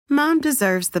Mom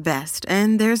deserves the best,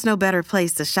 and there's no better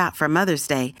place to shop for Mother's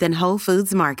Day than Whole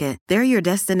Foods Market. They're your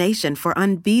destination for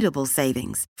unbeatable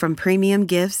savings, from premium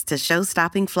gifts to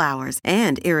show-stopping flowers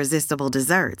and irresistible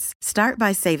desserts. Start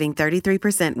by saving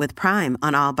 33% with Prime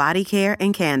on all body care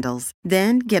and candles.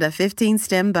 Then get a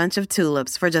 15-stem bunch of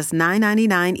tulips for just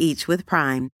 $9.99 each with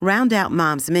Prime. Round out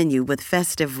Mom's menu with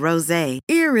festive rosé,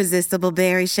 irresistible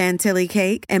berry chantilly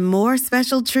cake, and more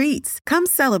special treats. Come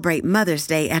celebrate Mother's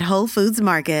Day at Whole Foods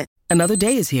Market. Another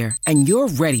day is here, and you're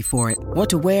ready for it. What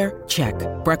to wear? Check.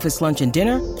 Breakfast, lunch, and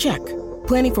dinner? Check.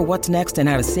 Planning for what's next and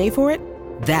how to save for it?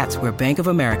 That's where Bank of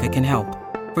America can help.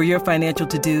 For your financial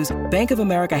to-dos, Bank of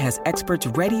America has experts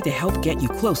ready to help get you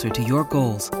closer to your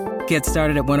goals. Get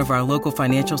started at one of our local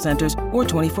financial centers or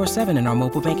 24/7 in our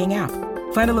mobile banking app.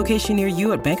 Find a location near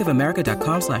you at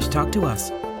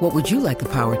bankofamerica.com/talktous. What would you like the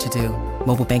power to do?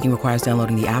 Mobile banking requires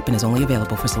downloading the app and is only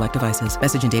available for select devices.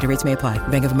 Message and data rates may apply.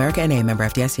 Bank of America N.A., member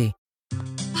FDIC.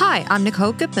 Hi, I'm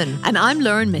Nicole Goodman. And I'm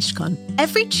Lauren Mishcon.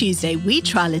 Every Tuesday, we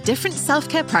trial a different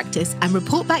self-care practice and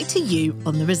report back to you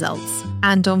on the results.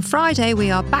 And on Friday,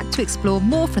 we are back to explore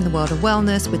more from the world of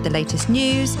wellness with the latest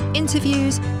news,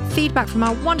 interviews, feedback from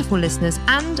our wonderful listeners,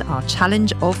 and our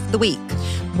challenge of the week.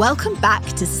 Welcome back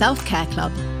to Self-Care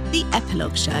Club, the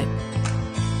Epilogue Show.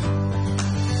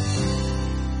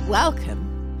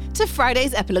 Welcome to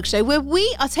Friday's Epilogue Show, where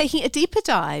we are taking a deeper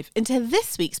dive into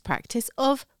this week's practice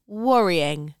of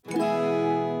worrying.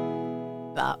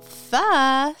 But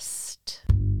first...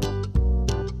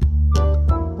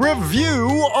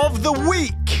 Review of the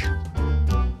week.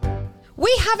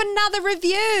 We have another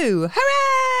review.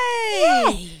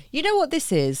 Hooray! Yay! You know what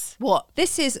this is? What?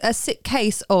 This is a sick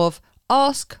case of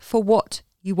ask for what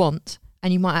you want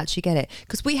and you might actually get it.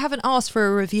 Because we haven't asked for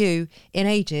a review in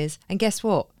ages, and guess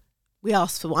what? We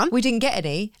asked for one. We didn't get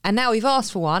any, and now we've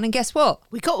asked for one, and guess what?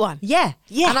 We got one. Yeah.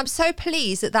 Yeah. And I'm so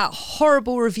pleased that that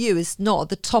horrible review is not at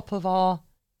the top of our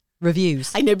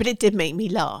reviews. I know, but it did make me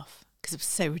laugh because it was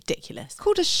so ridiculous. It's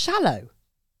called a shallow.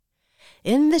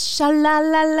 In the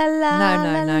sha-la-la-la-la.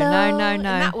 No. In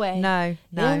that way. No.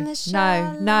 In the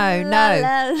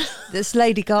No. That's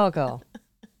Lady Gaga.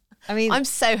 I mean, I'm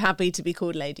so happy to be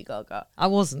called Lady Gaga. I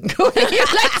wasn't calling you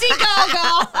Lady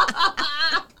Gaga.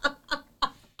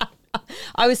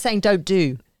 I was saying don't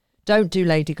do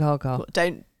Lady Gaga.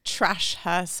 Don't trash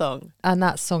her song. And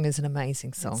that song is an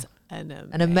amazing song. It's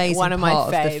an amazing one of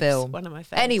part my faves, of the film. One of my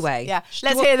faves. Anyway. Yeah.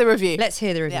 Let's hear the review. Let's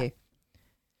hear the review. Yeah.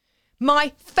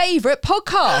 My favourite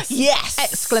podcast! Yes!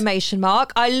 Exclamation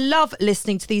mark. I love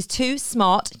listening to these two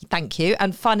smart, thank you,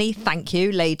 and funny, thank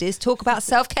you, ladies talk about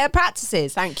self-care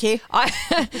practices. Thank you.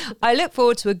 I look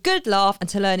forward to a good laugh and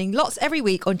to learning lots every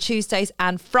week on Tuesdays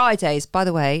and Fridays. By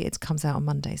the way, it comes out on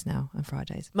Mondays now and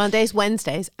Fridays. Mondays,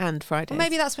 Wednesdays and Fridays. Well,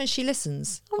 maybe that's when she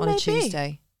listens on maybe. a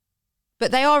Tuesday.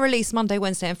 But they are released Monday,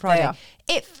 Wednesday and Friday.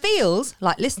 It feels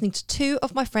like listening to two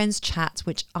of my friends chat,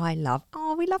 which I love.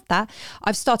 Oh, we love that.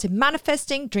 I've started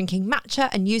manifesting, drinking matcha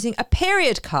and using a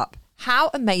period cup.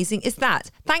 How amazing is that?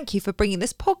 Thank you for bringing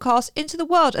this podcast into the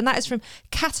world. And that is from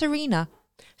Katerina.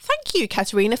 Thank you,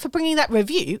 Katerina, for bringing that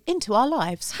review into our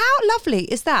lives. How lovely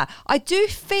is that? I do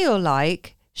feel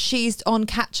like she's on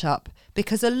catch up.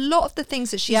 Because a lot of the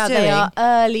things that she's doing... they are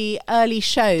early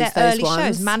shows, they're those early ones.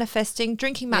 shows. Manifesting,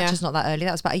 drinking matcha's not that early.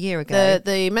 That was about a year ago.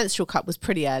 The menstrual cup was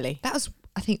pretty early. That was,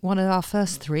 I think, one of our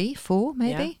first 3, 4,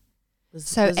 maybe. Yeah.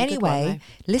 So anyway,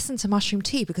 listen to Mushroom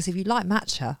Tea, because if you like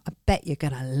matcha, I bet you're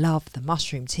going to love the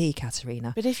Mushroom Tea,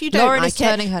 Katerina. But if you don't Lauren like is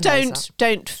turning her nose up.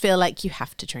 don't feel like you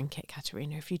have to drink it,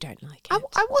 Katerina, if you don't like it.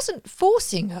 I wasn't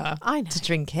forcing her to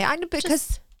drink it. I know,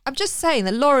 because I'm just saying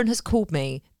that Lauren has called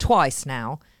me twice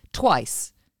now.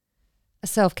 Twice. A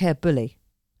self-care bully.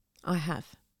 I have.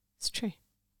 It's true.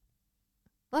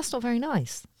 That's not very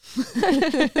nice.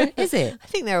 Is it? I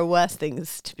think there are worse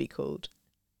things to be called.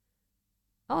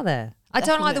 Are there? I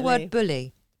don't like the Definitely. word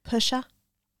bully. Pusher?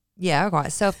 Yeah, all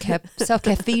right. Self-care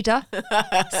feeder.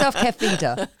 Self-care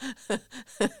feeder. Do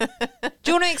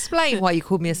you want to explain why you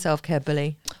called me a self-care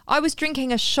bully? I was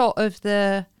drinking a shot of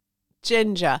the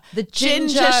ginger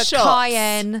shots,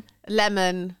 cayenne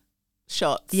lemon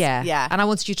shots. Yeah. And I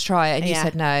wanted you to try it and you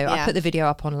said no. I put the video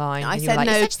up online. I and you said were like,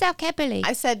 no. You're such a self-care bully.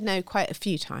 I said no quite a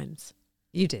few times.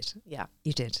 You did. Yeah.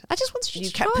 You did. I just wanted you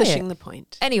to kept try pushing it. the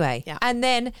point. Anyway, and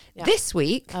then this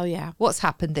week, what's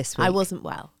happened this week? I wasn't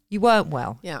well. You weren't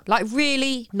well. Yeah. Like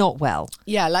really not well.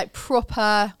 Yeah, like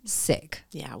proper sick.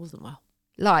 Yeah, I wasn't well.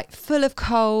 Like full of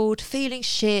cold, feeling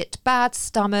shit, bad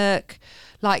stomach,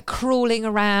 like crawling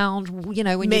around, you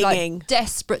know, when you're like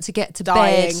desperate to get to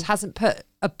bed, hasn't put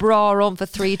a bra on for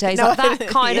 3 days, like that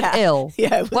kind of ill,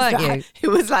 yeah, weren't you? It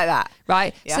was like that.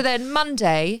 Right. Yeah. So then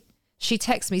Monday, She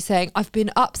texts me saying, I've been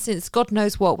up since God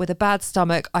knows what with a bad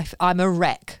stomach. I'm a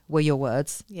wreck, were your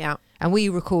words. Yeah. And we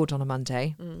record on a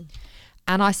Monday.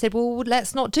 And I said, well,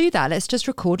 let's not do that. Let's just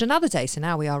record another day. So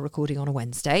now we are recording on a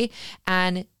Wednesday.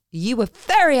 And you were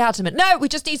very adamant. No, we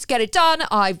just need to get it done.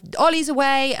 Ollie's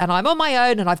away and I'm on my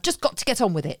own and I've just got to get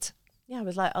on with it. Yeah, I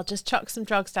was like, I'll just chuck some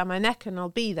drugs down my neck and I'll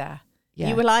be there. Yeah.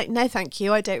 You were like, no, thank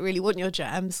you. I don't really want your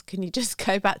germs. Can you just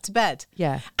go back to bed?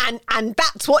 Yeah. And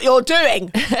that's what you're doing.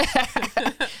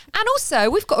 And also,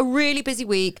 we've got a really busy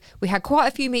week. We had quite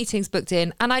a few meetings booked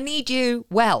in and I need you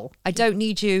well. I don't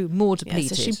need you more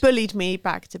depleted. So she bullied me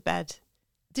back to bed.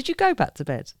 Did you go back to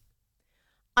bed?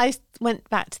 I went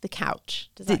back to the couch.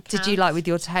 Did you like with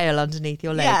your tail underneath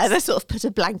your legs? Yeah, and I sort of put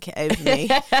a blanket over me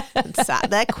and sat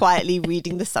there quietly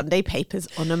reading the Sunday papers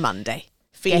on a Monday,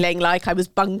 feeling like I was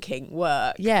bunking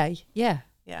work. Yeah. Yeah.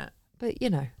 But,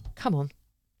 come on.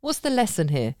 What's the lesson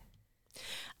here?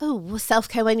 Oh, well,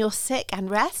 self-care when you're sick and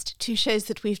rest. 2 shows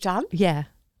that we've done. Yeah.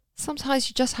 Sometimes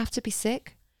you just have to be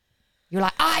sick. You're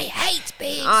like, I hate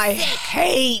being sick. I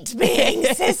hate being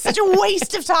sick. It's such a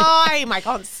waste of time. I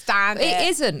can't stand it. It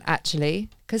isn't, actually,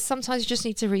 because sometimes you just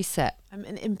need to reset. I'm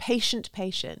an impatient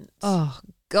patient. Oh,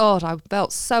 God, I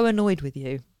felt so annoyed with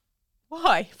you.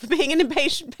 Why? For being an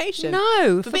impatient patient?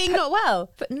 No. For being not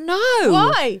well? But no.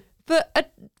 Why? For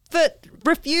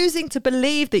refusing to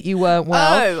believe that you weren't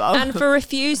well Oh. and for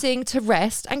refusing to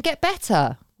rest and get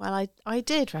better. Well, I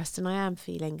did rest and I am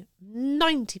feeling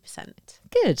 90%.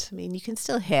 Good. I mean, you can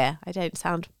still hear. I don't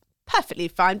sound perfectly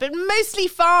fine, but mostly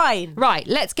fine. Right,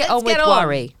 let's get Let's on with get on.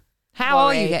 worry. How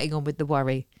are you Worry. getting on with the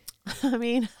worry? I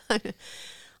mean,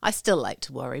 I still like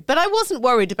to worry, but I wasn't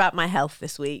worried about my health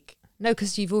this week. No,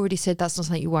 because you've already said that's not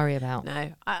something you worry about.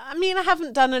 No, I mean, I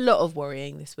haven't done a lot of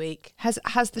worrying this week. Has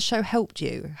the show helped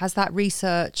you? Has that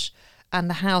research and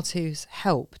the how-tos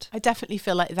helped? I definitely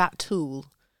feel like that tool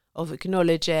of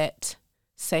acknowledge it,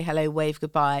 say hello, wave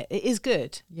goodbye. It is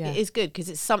good. Yeah. It is good because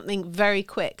it's something very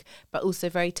quick, but also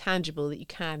very tangible that you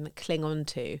can cling on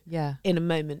to Yeah. in a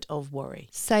moment of worry.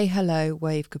 Say hello,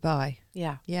 wave goodbye.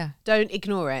 Yeah. Yeah. Don't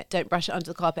ignore it. Don't brush it under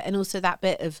the carpet. And also that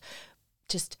bit of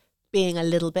just being a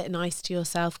little bit nice to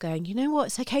yourself, going, you know what,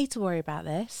 it's okay to worry about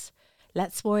this.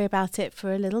 Let's worry about it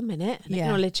for a little minute and Yeah.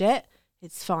 acknowledge it.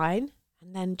 It's fine.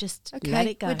 And then just let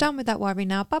it go. We're done with that worry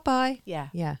now. Bye-bye. Yeah.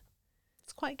 Yeah.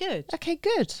 It's quite good. Okay,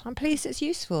 good. I'm pleased it's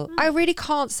useful. I really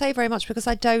can't say very much because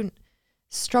I don't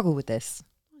struggle with this.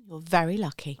 You're very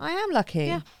lucky. I am lucky.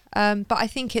 Yeah. But I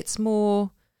think it's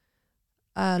more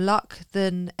luck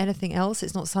than anything else.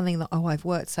 It's not something that, I've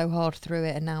worked so hard through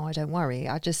it and now I don't worry.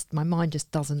 My mind just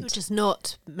doesn't. You're just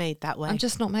not made that way. I'm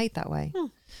just not made that way.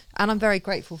 And I'm very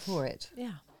grateful for it.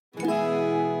 Yeah.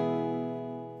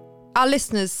 Our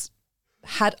listeners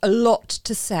had a lot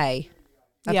to say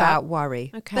about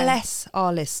worry. Okay. Bless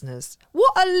our listeners.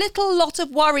 What a little lot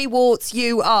of worry warts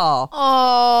you are.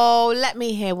 Oh, let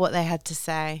me hear what they had to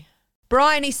say.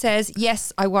 Bryony says,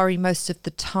 yes, I worry most of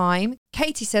the time.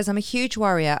 Katie says, I'm a huge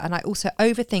worrier and I also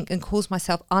overthink and cause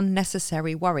myself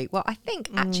unnecessary worry. Well, I think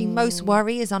actually most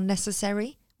worry is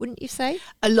unnecessary, wouldn't you say?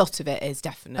 A lot of it is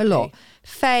definitely. A lot.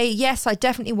 Faye, yes, I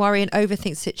definitely worry and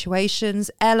overthink situations.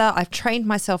 Ella, I've trained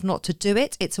myself not to do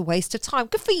it. It's a waste of time.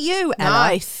 Good for you, Ella.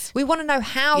 Nice. We want to know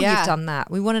how Yeah. you've done that.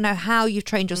 We want to know how you've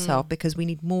trained yourself because we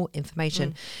need more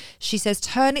information. She says,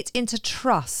 turn it into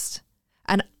trust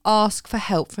and ask for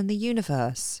help from the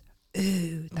universe.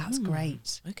 Ooh, that's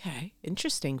great. Okay.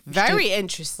 Interesting. Very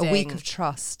interesting. A week of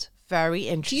trust. Very Do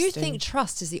interesting. you think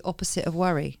trust is the opposite of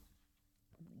worry?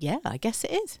 Yeah, I guess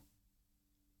it is.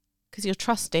 Because you're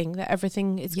trusting that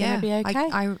everything is going to be okay.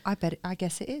 I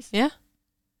guess it is. Yeah.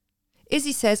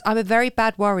 Izzy says, I'm a very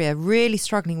bad worrier, really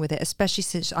struggling with it, especially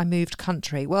since I moved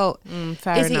country. Well,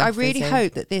 Fair Izzy, enough, I really Izzy.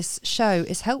 hope that this show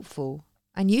is helpful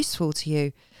and useful to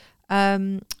you.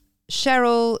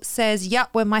 Cheryl says, yep,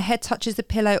 when my head touches the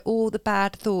pillow, all the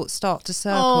bad thoughts start to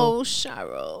circle. Oh,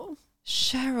 Cheryl.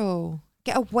 Cheryl,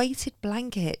 get a weighted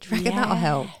blanket. Do you reckon that'll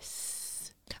help?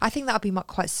 Yes. I think that'll be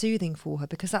quite soothing for her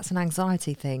because that's an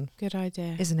anxiety thing, Good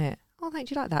idea. isn't it? Oh, thank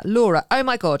you like that. Laura, oh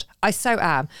my God, I so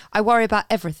am. I worry about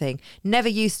everything. Never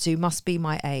used to, must be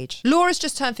my age. Laura's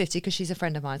just turned 50 because she's a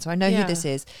friend of mine, so I know who Yeah. this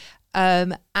is.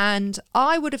 And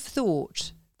I would have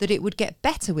thought that it would get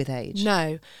better with age.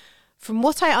 No. From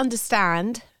what I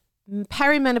understand,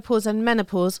 perimenopause and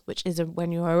menopause, which is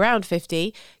when you're around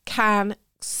 50, can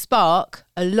spark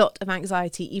a lot of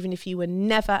anxiety, even if you were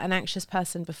never an anxious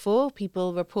person before.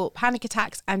 People report panic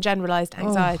attacks and generalised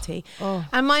anxiety.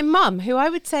 And my mum, who I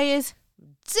would say is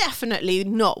definitely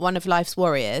not one of life's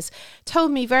warriors,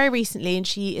 told me very recently, and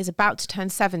she is about to turn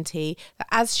 70, that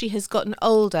as she has gotten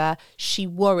older, she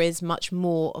worries much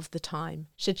more of the time.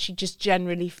 She just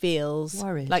generally feels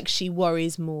Worried. like she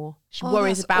worries more. She Oh,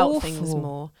 worries that's about awful. things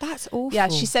more. That's awful. Yeah,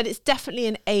 she said it's definitely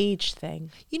an age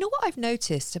thing. You know what I've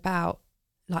noticed about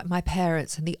like my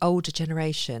parents and the older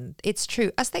generation? It's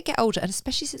true. As they get older, and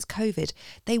especially since COVID,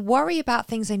 they worry about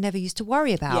things they never used to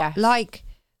worry about, Yes. like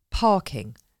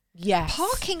parking. Yes.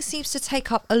 Parking seems to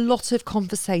take up a lot of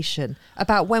conversation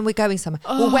about when we're going somewhere.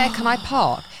 Well, where can I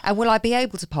park? And will I be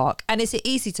able to park? And is it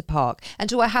easy to park? And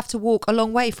do I have to walk a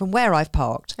long way from where I've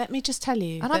parked? Let me just tell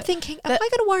you. And I'm thinking, am I going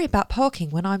to worry about parking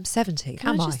when I'm 70?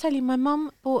 Can I just tell you, my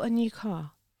mum bought a new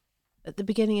car at the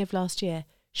beginning of last year.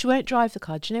 She won't drive the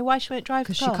car. Do you know why she won't drive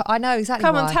the car? I know exactly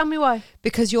Come why. on, tell me why.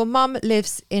 Because your mum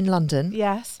lives in London.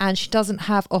 Yes. And she doesn't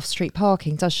have off-street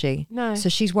parking, does she? No. So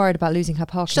she's worried about losing her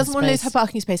parking She doesn't want to lose her space.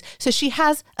 parking space. So she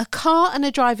has a car and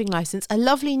a driving license, a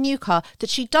lovely new car that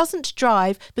she doesn't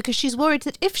drive because she's worried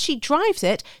that if she drives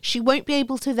it, she won't be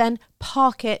able to then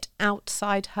park it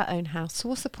outside her own house. So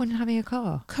what's the point in having a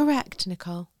car? Correct,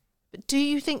 Nicole. But do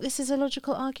you think this is a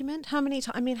logical argument? How many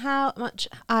times? I mean, how much?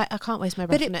 I can't waste my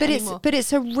breath on it anymore. But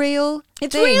it's a real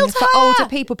It's thing real to for her. older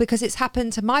people because it's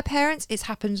happened to my parents. It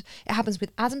happens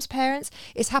with Adam's parents.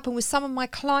 It's happened with some of my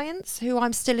clients who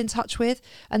I'm still in touch with.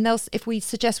 And they'll, if we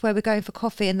suggest where we're going for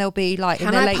coffee, and they'll be like in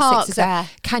Can their I late park 60s, there?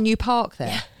 Can you park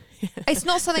there? It's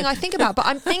not something I think about, but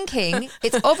I'm thinking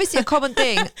it's obviously a common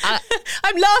thing.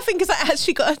 I'm laughing because I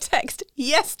actually got a text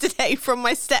yesterday from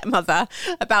my stepmother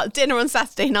about dinner on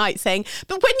Saturday night saying,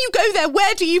 but when you go there,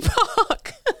 where do you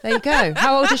park? There you go.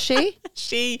 How old is she?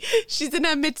 She's in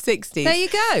her mid-60s. There you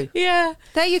go. Yeah.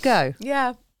 There you go.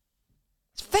 Yeah.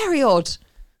 It's very odd.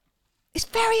 It's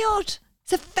very odd.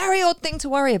 It's a very odd thing to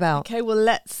worry about. Okay, well,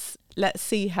 let's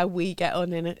see how we get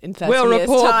on in 30 We'll years'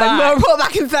 report time. back. We'll report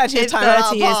back in 30 years' In time. on 30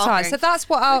 our years' time. parking. So that's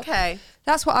what our Okay.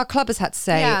 that's what our clubbers had to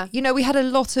say. Yeah. You know, we had a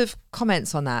lot of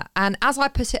comments on that, and as I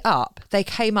put it up, they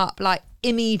came up like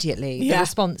immediately. The Yeah.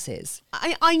 responses.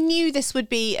 I knew this would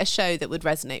be a show that would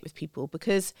resonate with people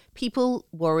because people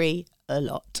worry a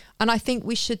lot. And I think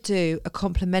we should do a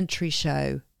complimentary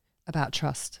show about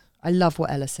trust. I love what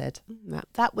Ella said.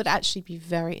 That would actually be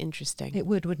very interesting. It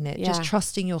would, wouldn't it? Just Yeah.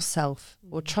 trusting yourself,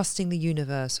 or trusting the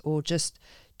universe, or just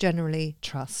generally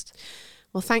trust.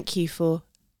 Well, thank you for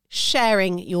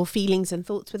sharing your feelings and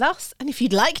thoughts with us. And if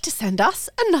you'd like to send us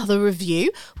another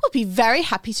review, we'll be very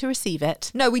happy to receive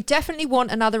it. No, we definitely want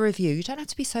another review. You don't have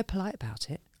to be so polite about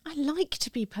it. I like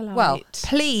to be polite. Well,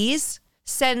 please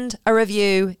send a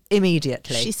review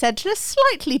immediately. she said in a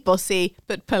slightly bossy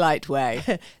but polite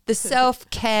way. The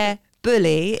self-care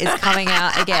bully is coming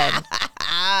out again.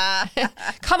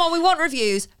 Come on, we want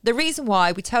reviews. The reason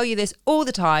why we tell you this all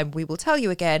the time, we will tell you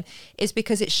again, is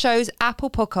because it shows Apple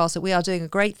Podcasts that we are doing a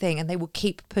great thing, and they will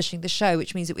keep pushing the show,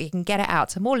 which means that we can get it out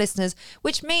to more listeners,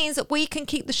 which means that we can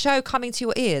keep the show coming to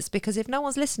your ears, because if no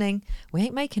one's listening, we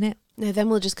ain't making it. No, then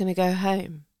we're just going to go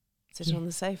home, sit on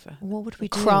the sofa. What would we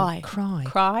do? Cry.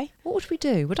 Cry. What would we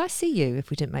do? Would I see you if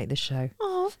we didn't make this show?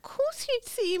 Oh, of course you'd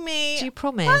see me. Do you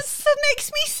promise? That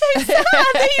makes me so sad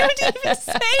that you would even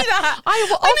say that.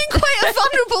 I'm in quite a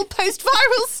vulnerable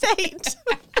post-viral state.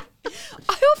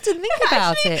 I often think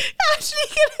about it. Actually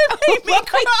going to make me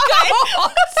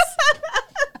cry.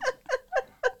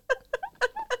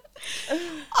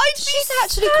 She's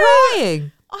actually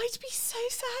crying. I'd be so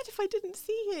sad if I didn't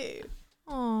see you.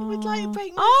 Oh, It would like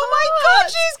break my Oh my heart.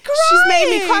 God, she's crying. She's made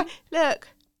me cry. Look,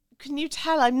 can you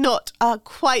tell I'm not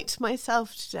quite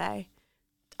myself today?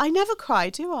 I never cry,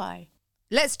 do I?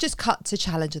 Let's just cut to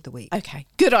challenge of the week. Okay,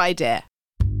 good idea.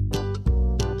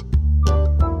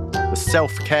 The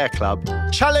Self Care Club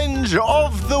Challenge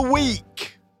of the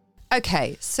Week.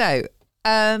 Okay, so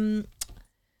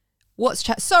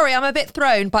sorry, I'm a bit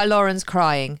thrown by Lauren's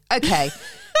crying. Okay.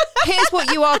 Here's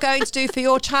what you are going to do for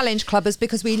your challenge, clubbers,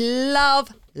 because we love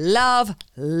the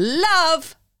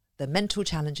mental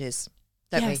challenges,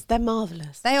 don't we? Yes, they're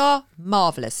marvellous. They are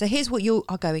marvellous. So here's what you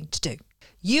are going to do.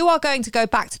 You are going to go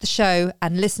back to the show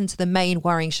and listen to the main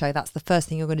worrying show. That's the first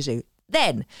thing you're going to do.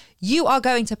 Then you are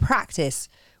going to practice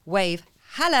wave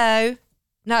hello,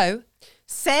 no,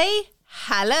 Say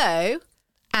hello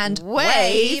and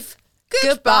wave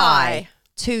goodbye.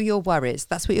 to your worries.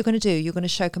 That's what you're going to do. You're going to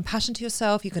show compassion to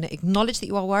yourself. You're going to acknowledge that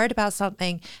you are worried about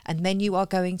something, and then you are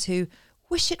going to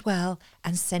wish it well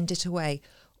and send it away.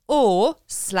 Or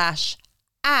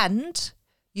and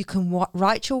you can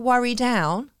write your worry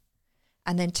down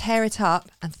and then tear it up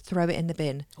and throw it in the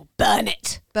bin. Or burn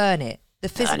it. Burn it. The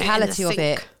Burn it in the physicality of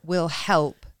it sink. will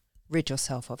help rid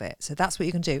yourself of it. So that's what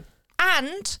you can do.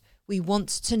 And We want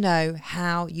to know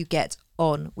how you get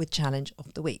on with Challenge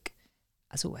of the Week,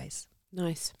 as always.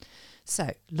 Nice.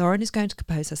 So, Lauren is going to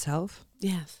compose herself.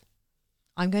 Yes.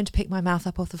 I'm going to pick my mouth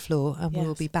up off the floor, and we'll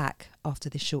Yes. be back after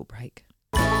this short break.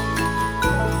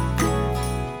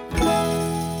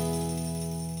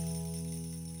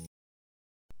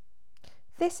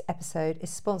 This episode is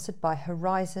sponsored by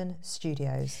Horizon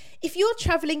Studios. If you're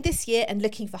travelling this year and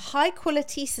looking for high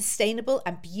quality, sustainable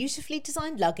and beautifully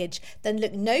designed luggage, then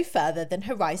look no further than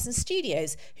Horizon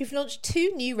Studios, who've launched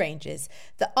 2 new ranges.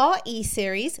 The RE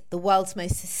series, the world's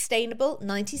most sustainable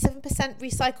 97%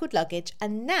 recycled luggage,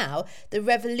 and now the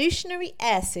revolutionary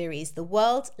Air series, the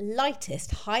world's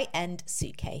lightest high-end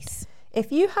suitcase. If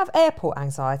you have airport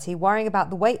anxiety, worrying about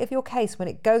the weight of your case when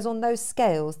it goes on those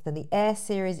scales, then the Air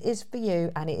series is for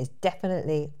you, and it is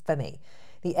definitely for me.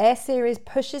 The Air series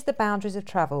pushes the boundaries of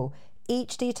travel.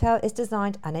 Each detail is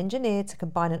designed and engineered to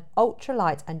combine an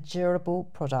ultralight and durable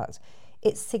product.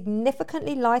 It's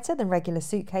significantly lighter than regular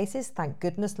suitcases. Thank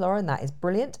goodness, Lauren, that is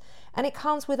brilliant. And it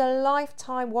comes with a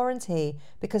lifetime warranty,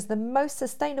 because the most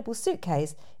sustainable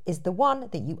suitcase is the one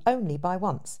that you only buy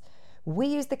once. We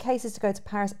used the cases to go to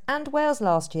Paris and Wales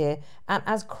last year, and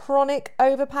as chronic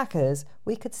overpackers,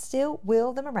 we could still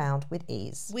wheel them around with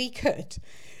ease. We could.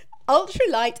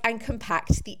 Ultralight and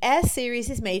compact, the Air series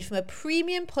is made from a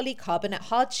premium polycarbonate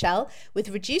hard shell with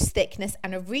reduced thickness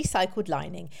and a recycled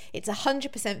lining. It's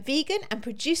 100% vegan and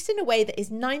produced in a way that is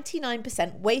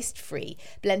 99% waste-free,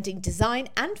 blending design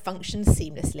and function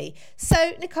seamlessly.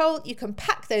 So, Nicole, you can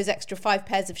pack those extra 5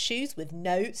 pairs of shoes with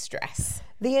no stress.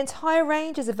 The entire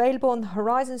range is available on the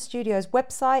Horizon Studios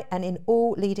website and in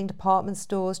all leading department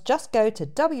stores. Just go to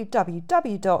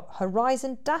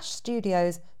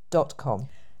www.horizon-studios.com.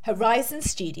 Horizon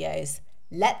Studios.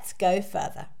 Let's go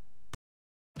further.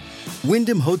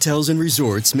 Wyndham Hotels and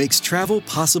Resorts makes travel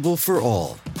possible for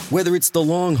all. Whether it's the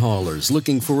long haulers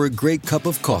looking for a great cup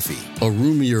of coffee, a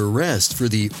roomier rest for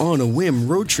the on-a-whim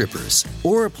road trippers,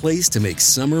 or a place to make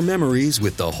summer memories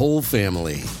with the whole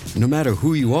family. No matter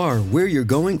who you are, where you're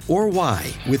going, or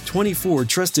why, with 24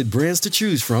 trusted brands to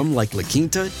choose from like La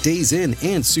Quinta, Days Inn,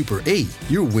 and Super 8,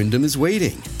 your Wyndham is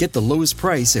waiting. Get the lowest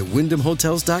price at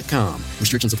wyndhamhotels.com.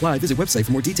 Restrictions apply. Visit website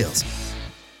for more details.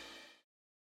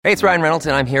 Hey, it's Ryan Reynolds,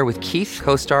 and I'm here with Keith,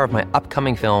 co-star of my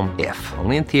upcoming film, If,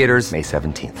 only in theaters May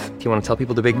 17th. Do you want to tell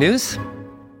people the big news?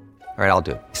 All right, I'll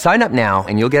do it. Sign up now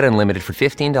and you'll get unlimited for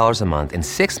 $15 a month and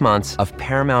 6 months of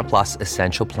Paramount Plus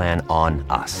Essential Plan on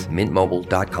us.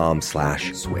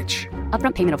 MintMobile.com/switch.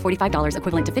 Upfront payment of $45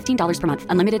 equivalent to $15 per month.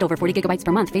 Unlimited over 40 gigabytes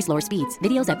per month. Face lower speeds.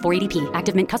 Videos at 480p.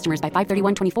 Active Mint customers by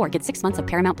 531.24 get 6 months of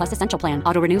Paramount Plus Essential Plan.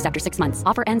 Auto renews after 6 months.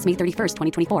 Offer ends May 31st,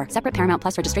 2024. Separate Paramount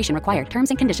Plus registration required. Terms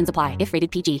and conditions apply if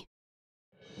rated PG.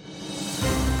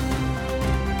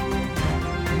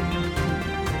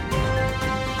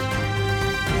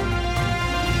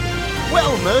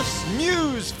 Wellness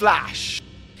News Flash.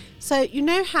 So, you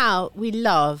know how we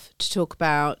love to talk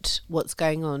about what's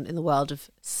going on in the world of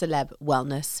celeb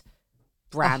wellness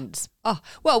brands?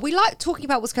 Well, we like talking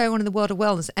about what's going on in the world of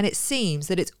wellness, and it seems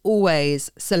that it's always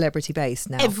celebrity based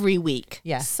now. Every week,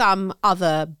 Yeah. some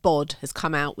other bod has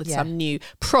come out with Yeah. some new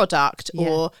product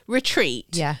or retreat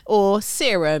Yeah. or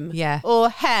serum Yeah. or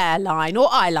hairline or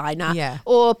eyeliner Yeah.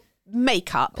 or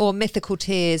makeup Or mythical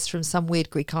tears from some weird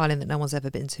Greek island that no one's ever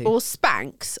been to. or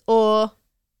Spanx or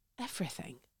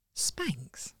everything.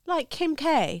 Spanx. Like Kim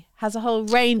K has a whole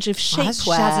range of She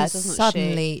shapewear, hasn't doesn't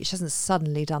suddenly, she hasn't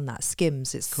suddenly done that.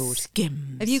 Skims, it's she? called.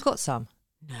 Skims. Have you got some?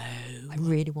 No. I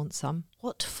really want some.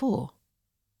 What for?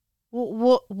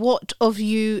 What of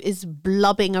you is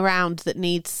blubbing around that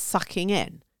needs sucking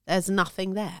in? There's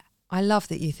nothing there. I love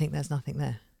that you think there's nothing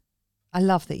there. I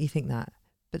love that you think that,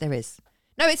 but there is.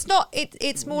 No, it's not.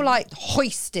 It's more like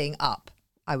hoisting up,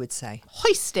 I would say.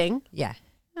 Hoisting? Yeah.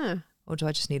 Huh. Or do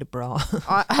I just need a bra?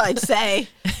 I'd say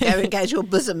go and get your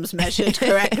bosoms measured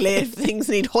correctly if things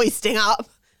need hoisting up.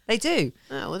 They do.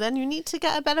 Oh, well, then you need to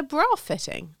get a better bra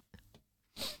fitting.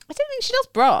 I don't think she does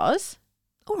bras.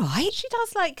 All right. She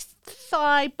does like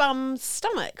thigh, bum,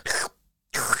 stomach.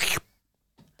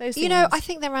 Those You know, things. I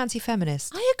think they're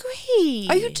anti-feminist. I agree.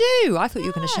 Oh, you do? I thought you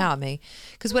were going to shout at me.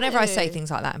 Because whenever I say No. things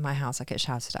like that in my house, I get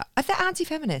shouted at. They're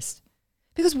anti-feminist.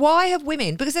 Because why have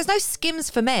women? Because there's no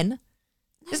Skims for men.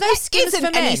 There's no Skims Isn't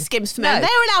for men. any Skims for men. No.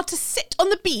 They're allowed to sit on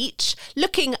the beach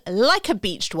looking like a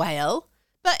beached whale.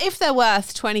 But if they're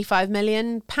worth £25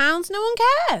 million, no one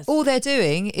cares. All they're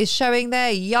doing is showing their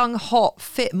young, hot,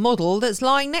 fit model that's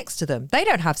lying next to them. They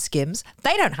don't have Skims.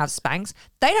 They don't have Spanx.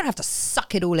 They don't have to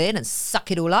suck it all in and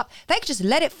suck it all up. They can just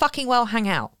let it fucking well hang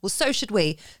out. Well, so should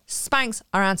we. Spanx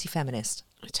are anti-feminist.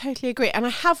 I totally agree. And I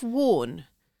have worn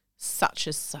such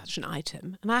as such an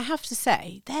item. And I have to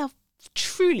say, they are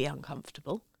truly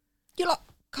uncomfortable. You're like,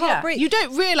 can't breathe. You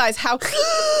don't realise how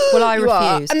well, I you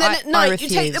are. refuse. And then at night, you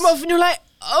take them off and you're like,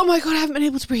 oh my God, I haven't been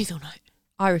able to breathe all night.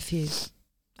 I refuse.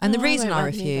 And the I reason won't I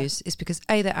wear them refuse is because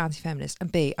A, they're anti-feminist,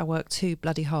 and B, I work too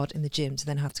bloody hard in the gym to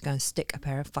then have to go and stick a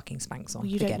pair of fucking Spanx on.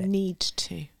 Well, you Forget don't it. need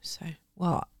to, so.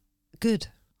 Well, good.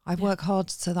 I work hard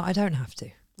so that I don't have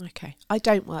to. Okay. I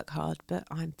don't work hard, but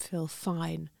I feel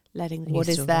fine letting And what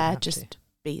you is still don't there have just to.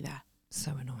 be there.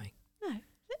 So annoying. No.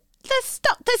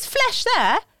 There's flesh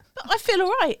there, but I feel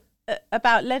all right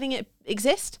about letting it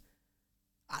exist.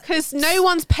 Because no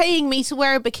one's paying me to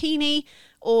wear a bikini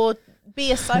or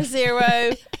be a size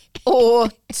 0 or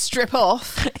strip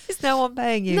off. Is no one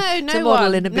paying you No to model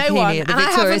one, in a no bikini one. at the And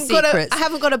Victoria's Secret I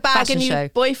haven't got a bag fashion and you show?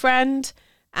 boyfriend,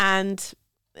 and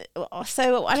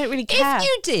so I don't really care. If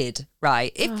you did,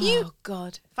 right, Oh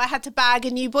God, if I had to bag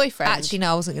a new boyfriend. Actually,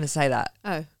 no, I wasn't going to say that.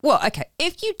 Oh. Well, okay.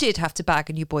 If you did have to bag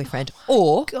a new boyfriend,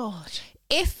 or God,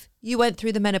 if you went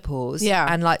through the menopause Yeah.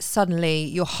 and like suddenly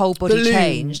your whole body Ballooned.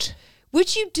 changed,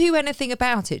 would you do anything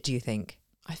about it, do you think?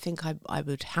 I think I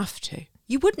would have to.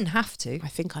 You wouldn't have to. I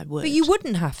think I would. But you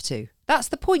wouldn't have to. That's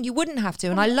the point. You wouldn't have to.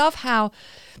 And I love how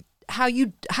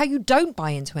you don't buy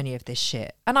into any of this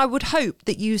shit. And I would hope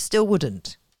that you still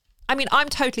wouldn't. I mean, I'm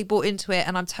totally bought into it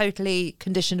and I'm totally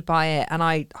conditioned by it, and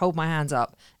I hold my hands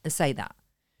up and say that.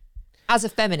 As a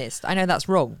feminist, I know that's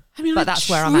wrong, but that's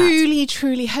where I'm at. I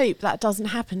truly hope that doesn't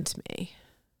happen to me.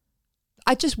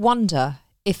 I just wonder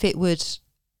if it would.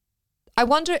 I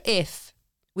wonder if,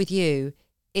 with you,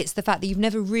 it's the fact that you've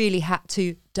never really had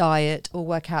to diet or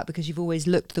work out because you've always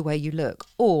looked the way you look,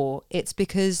 or it's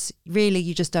because really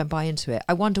you just don't buy into it.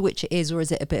 I wonder which it is, or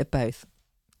is it a bit of both?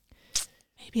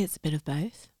 Maybe it's a bit of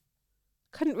both.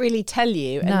 Couldn't really tell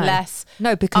you No. unless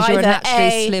because you're a either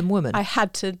naturally slim woman. I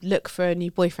had to look for a new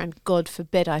boyfriend. God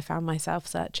forbid I found myself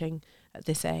searching at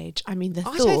this age. I mean, the I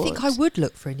thought. don't think I would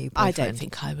look for a new boyfriend. I don't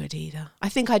think I would either. I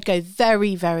think I'd go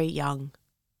very, very young.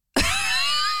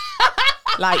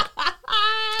 Like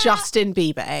Justin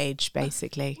Bieber age,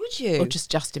 basically. Would you? Or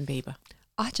just Justin Bieber.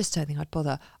 I just don't think I'd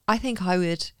bother. I think I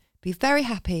would be very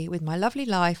happy with my lovely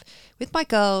life, with my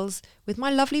girls, with my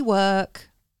lovely work,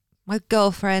 my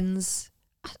girlfriends.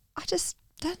 I just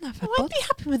don't know if I'd I'd bother. be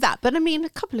happy with that. But I mean, a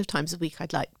couple of times a week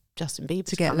I'd like Justin Bieber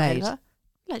to get come laid. over.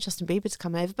 I'd like Justin Bieber to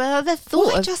come over. But the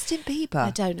thought Why of Justin Bieber?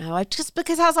 I don't know. I just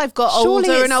because as I've got Surely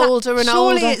older it's and older and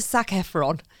surely older. it's Zac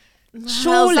Efron. Well,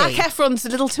 Surely. Zac Efron's a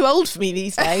little too old for me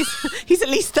these days. He's at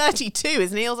least 32,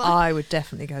 isn't he? Or something? I would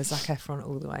definitely go Zac Efron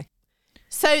all the way.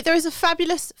 So there is a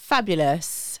fabulous,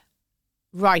 fabulous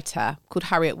writer called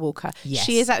Harriet Walker. Yes.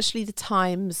 She is actually the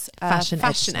Times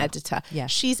Fashion editor. Yeah.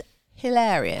 She's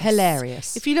hilarious.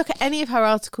 Hilarious. If you look at any of her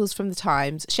articles from the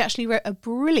Times, she actually wrote a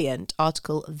brilliant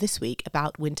article this week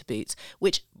about winter boots,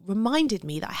 which reminded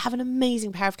me that I have an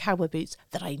amazing pair of cowboy boots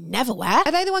that I never wear.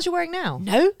 Are they the ones you're wearing now?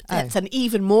 No, that's an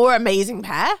even more amazing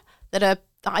pair that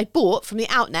I bought from the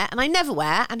Outnet and I never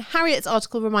wear. And Harriet's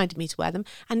article reminded me to wear them.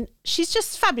 And she's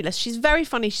just fabulous. She's very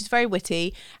funny. She's very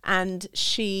witty. And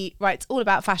she writes all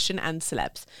about fashion and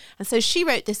celebs. And so she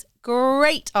wrote this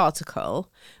great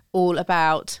article all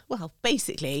about, well,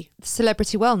 basically.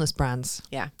 Celebrity wellness brands.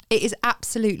 Yeah. It is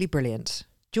absolutely brilliant.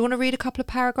 Do you want to read a couple of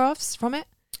paragraphs from it?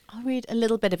 I'll read a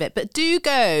little bit of it. But do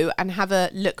go and have a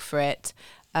look for it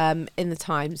in the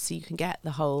Times so you can get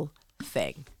the whole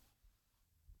thing.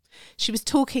 She was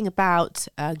talking about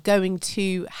going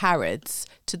to Harrods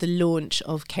to the launch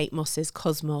of Kate Moss's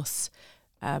Cosmos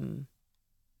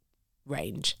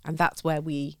range. And that's where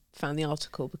we found the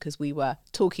article because we were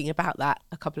talking about that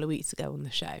a couple of weeks ago on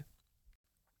the show.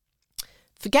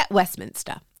 Forget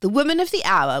Westminster. The woman of the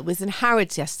hour was in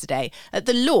Harrods yesterday. At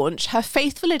the launch, her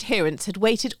faithful adherents had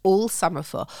waited all summer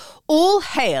for. All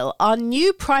hail our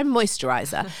new prime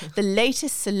moisturiser, the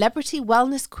latest celebrity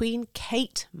wellness queen,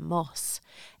 Kate Moss.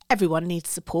 Everyone needs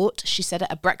support, she said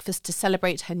at a breakfast to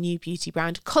celebrate her new beauty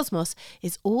brand. Cosmos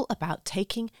is all about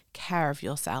taking care of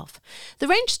yourself. The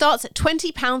range starts at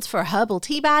 £20 for a herbal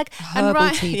tea bag and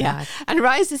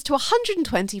rises to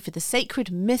 $120 for the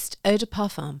sacred mist eau de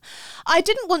parfum. I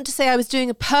didn't want to say I was doing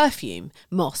a perfume,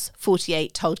 Moss,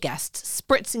 48, told guests,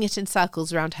 spritzing it in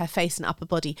circles around her face and upper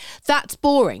body. That's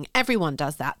boring. Everyone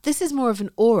does that. This is more of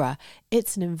an aura.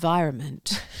 It's an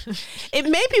environment. It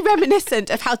may be reminiscent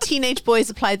of how teenage boys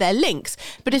apply their links.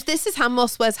 But if this is how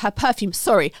Moss wears her perfume,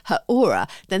 her aura,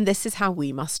 then this is how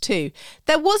we must too.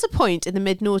 There was a point in the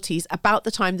mid-noughties, about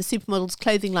the time the supermodel's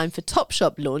clothing line for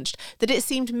Topshop launched, that it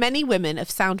seemed many women of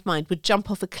sound mind would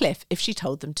jump off a cliff if she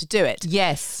told them to do it.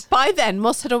 Yes. By then,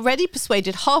 Moss had already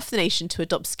persuaded half the nation to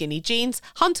adopt skinny jeans,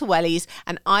 hunter wellies,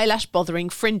 and eyelash-bothering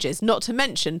fringes, not to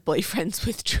mention boyfriends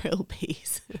with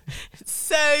trilbies.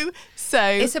 so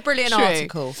It's a brilliant true.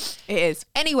 article. It is.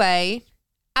 Anyway,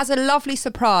 as a lovely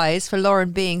surprise for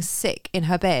Lauren being sick in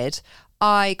her bed,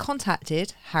 I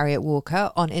contacted Harriet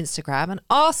Walker on Instagram and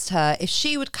asked her if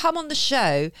she would come on the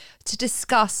show to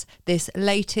discuss this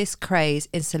latest craze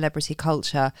in celebrity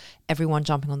culture, everyone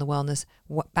jumping on the wellness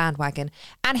bandwagon.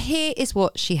 And here is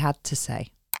what she had to say.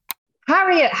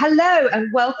 Harriet, hello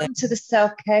and welcome to the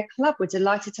Self Care Club. We're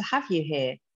delighted to have you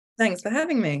here. Thanks for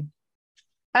having me.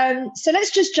 So let's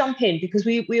just jump in, because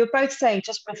we were both saying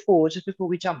just before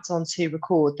we jumped on to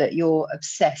record, that you're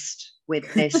obsessed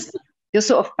with this. You're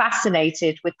sort of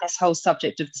fascinated with this whole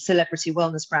subject of celebrity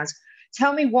wellness brands.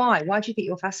 Tell me why. Why do you think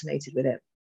you're fascinated with it?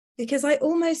 Because I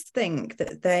almost think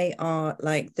that they are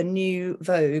like the new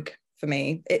Vogue for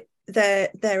me. They're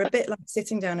a bit like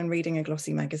sitting down and reading a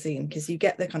glossy magazine, because you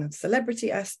get the kind of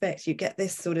celebrity aspect, you get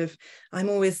this sort of, I'm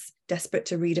always desperate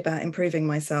to read about improving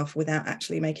myself without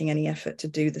actually making any effort to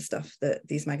do the stuff that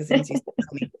these magazines used to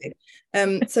tell me to do.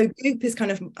 So Goop is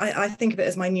kind of, I think of it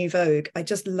as my new Vogue. I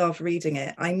just love reading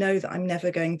it. I know that I'm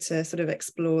never going to sort of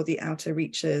explore the outer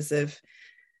reaches of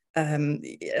I've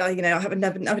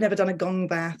never done a gong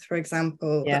bath, for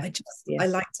example. Yeah. But I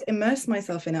like to immerse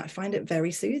myself in it. I find it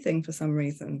very soothing for some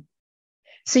reason.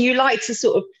 So you like to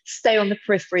sort of stay on the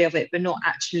periphery of it, but not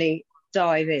actually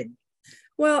dive in?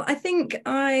 Well, I think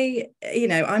I'm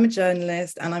a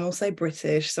journalist and I'm also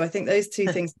British. So I think those two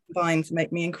things combine to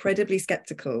make me incredibly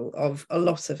skeptical of a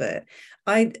lot of it.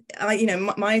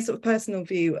 My sort of personal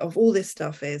view of all this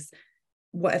stuff is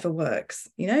whatever works.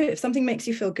 If something makes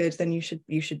you feel good, then you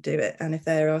should do it. And if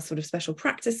there are sort of special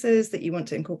practices that you want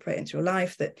to incorporate into your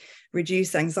life that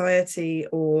reduce anxiety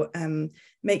or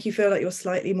make you feel like you're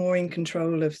slightly more in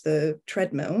control of the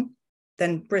treadmill,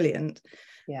 then brilliant.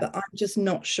 Yeah. But I'm just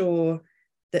not sure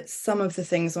that some of the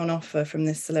things on offer from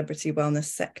this celebrity wellness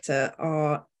sector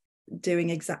are doing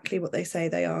exactly what they say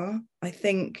they are. I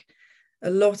think a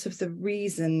lot of the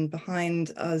reason behind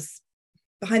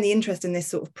the interest in this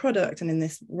sort of product and in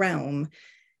this realm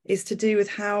is to do with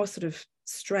how sort of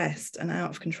stressed and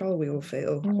out of control we all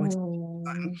feel.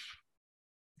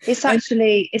 It's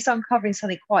uncovering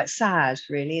something quite sad,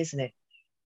 really, isn't it?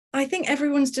 I think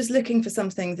everyone's just looking for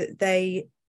something that they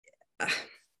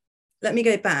let me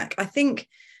go back. I think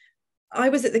I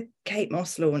was at the Kate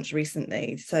Moss launch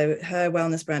recently. So her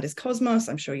wellness brand is Cosmos.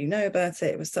 I'm sure you know about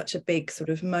it. It was such a big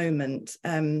sort of moment.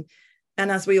 And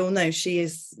as we all know, she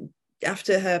is,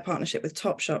 after her partnership with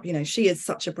Topshop, she is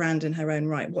such a brand in her own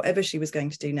right. Whatever she was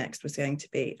going to do next was going to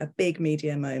be a big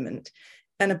media moment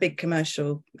and a big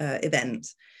commercial event.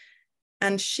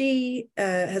 And she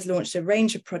has launched a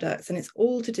range of products, and it's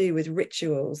all to do with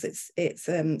rituals. It's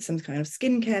some kind of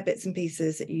skincare bits and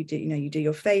pieces that you do. You do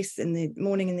your face in the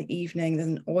morning and the evening. There's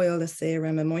an oil, a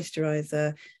serum, a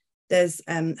moisturizer. There's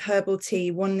herbal tea,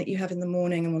 one that you have in the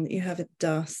morning and one that you have at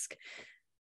dusk.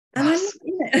 And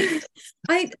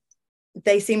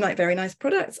they seem like very nice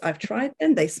products. I've tried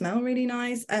them. They smell really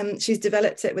nice. She's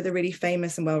developed it with a really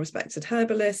famous and well-respected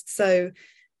herbalist. So,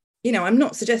 I'm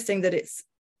not suggesting that it's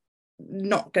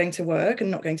not going to work and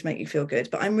not going to make you feel good,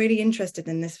 but I'm really interested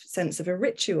in this sense of a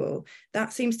ritual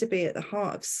that seems to be at the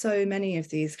heart of so many of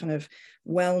these kind of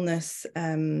wellness,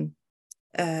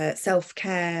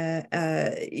 self-care,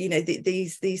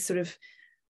 these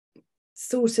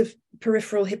sort of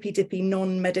peripheral hippy dippy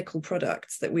non-medical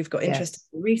products that we've got interested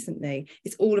in recently.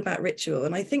 It's all about ritual,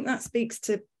 and I think that speaks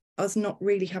to us not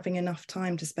really having enough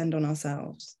time to spend on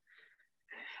ourselves.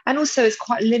 And also it's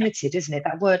quite limited, isn't it?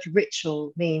 That word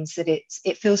ritual means that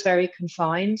it feels very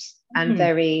confined and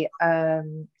very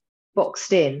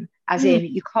boxed in, as in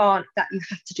you have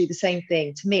to do the same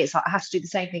thing. To me, it's like I have to do the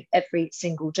same thing every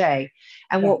single day.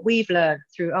 And what we've learned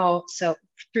through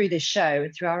this show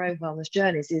and through our own wellness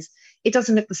journeys is it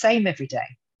doesn't look the same every day.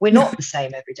 We're not the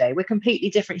same every day. We're completely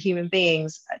different human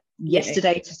beings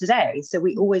yesterday to today. So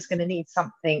we're always going to need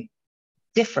something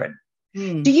different.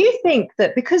 Do you think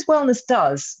that because wellness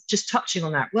does, just touching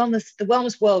on that, the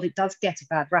wellness world, it does get a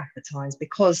bad rap at times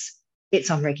because it's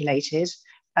unregulated,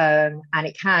 and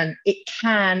it can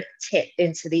tip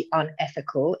into the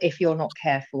unethical if you're not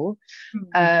careful.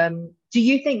 Do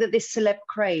you think that this celeb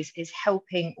craze is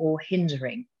helping or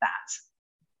hindering that?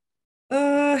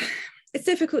 It's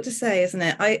difficult to say, isn't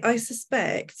it? I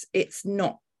suspect it's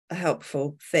not a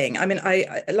helpful thing. I mean,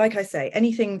 I like I say,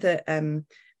 anything that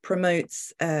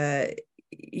promotes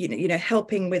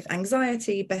helping with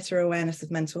anxiety, better awareness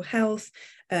of mental health,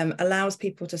 allows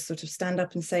people to sort of stand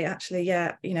up and say, actually,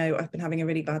 yeah, I've been having a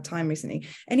really bad time recently.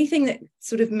 Anything that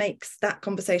sort of makes that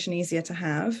conversation easier to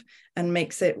have and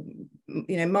makes it,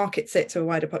 markets it to a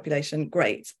wider population,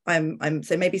 great.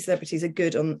 So maybe celebrities are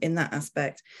good in that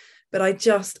aspect. But I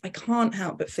can't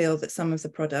help but feel that some of the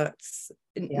products,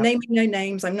 naming no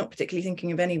names, I'm not particularly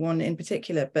thinking of anyone in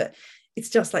particular, but it's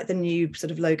just like the new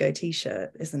sort of logo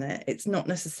t-shirt, isn't it? It's not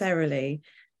necessarily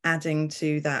adding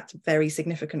to that very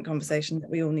significant conversation that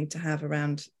we all need to have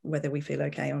around whether we feel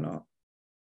okay or not.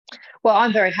 Well,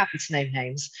 I'm very happy to name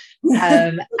names.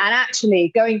 And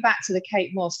actually, going back to the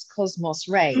Kate Moss Cosmos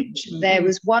range, there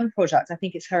was one product, I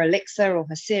think it's her elixir or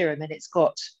her serum, and it's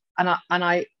got,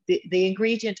 the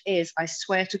ingredient is, I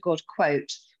swear to God, quote,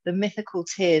 the mythical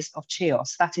tears of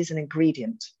Chios. That is an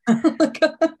ingredient. Oh my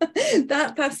God.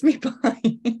 That passed me by.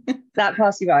 That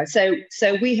passed me by. So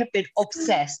we have been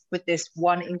obsessed with this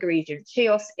one ingredient.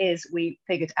 Chios we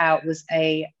figured out, was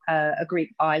a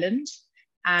Greek island,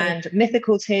 and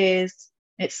mythical tears,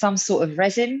 it's some sort of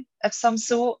resin of some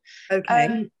sort. Okay.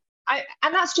 And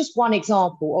that's just one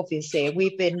example, obviously.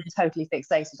 We've been totally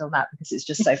fixated on that because it's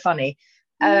just so funny.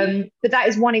 But that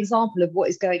is one example of what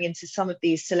is going into some of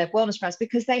these celeb wellness brands,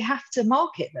 because they have to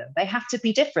market them. They have to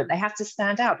be different. They have to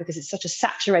stand out because it's such a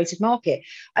saturated market.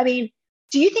 I mean,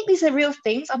 do you think these are real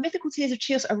things? Are mythical tears of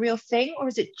Chios a real thing, or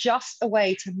is it just a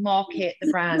way to market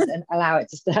the brand and allow it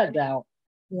to stand out?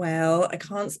 Well, I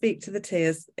can't speak to the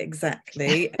tears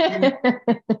exactly.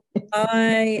 The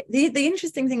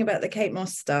interesting thing about the Kate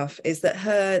Moss stuff is that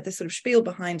the sort of spiel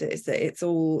behind it is that it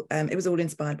was all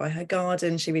inspired by her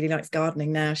garden. She really likes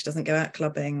gardening now. She doesn't go out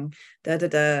clubbing,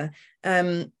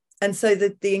 and so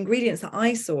the ingredients that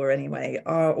I saw anyway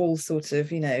are all sort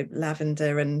of,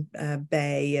 lavender and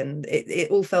bay, and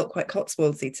it all felt quite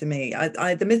Cotswoldsy to me.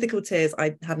 The mythical tears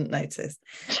I hadn't noticed.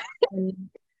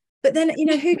 But then,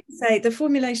 who can say the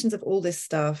formulations of all this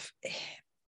stuff,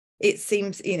 it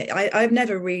seems, I've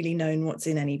never really known what's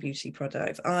in any beauty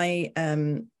product.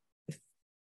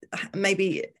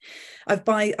 Maybe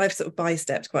I've sort of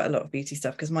by-stepped quite a lot of beauty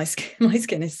stuff because my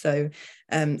skin is so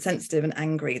sensitive and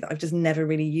angry that I've just never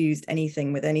really used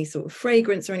anything with any sort of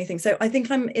fragrance or anything. So I think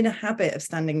I'm in a habit of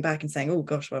standing back and saying, oh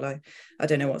gosh, well, I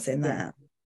don't know what's in that.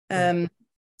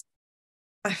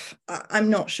 I'm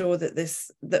not sure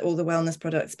that all the wellness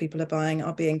products people are buying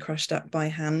are being crushed up by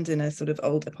hand in a sort of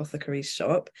old apothecary's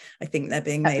shop. I think they're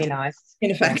being made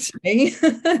in a factory.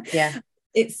 Yeah.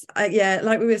 It's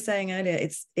like we were saying earlier,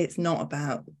 it's not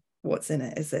about what's in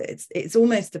it, is it? It's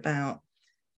almost about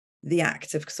the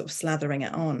act of sort of slathering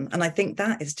it on, and I think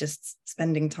that is just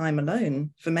spending time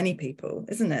alone for many people,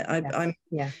 isn't it? I've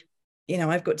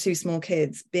got 2 small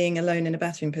kids. Being alone in a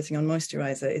bathroom putting on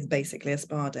moisturizer is basically a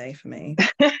spa day for me.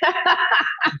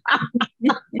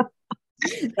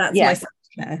 That's my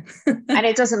self-care. And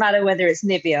it doesn't matter whether it's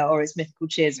Nivea or it's mythical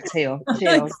tears of Chios.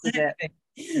 Exactly.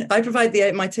 I provide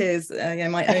my tears,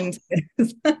 my own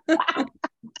tears.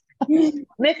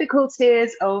 Mythical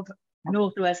tears of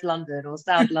Northwest London or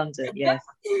South London. Yes,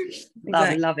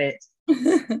 exactly. Love it.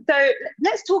 So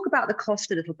let's talk about the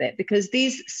cost a little bit, because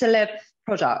these celeb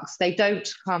products, they don't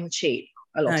come cheap,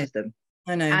 a lot of them.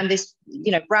 I know. And this,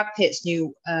 Brad Pitt's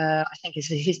new, I think it's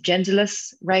his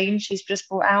Genderless range he's just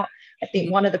brought out. I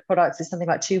think one of the products is something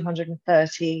like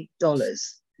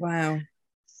 $230. Wow.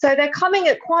 So they're coming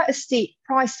at quite a steep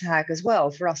price tag as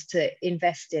well for us to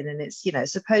invest in. And it's,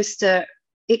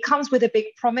 it comes with a big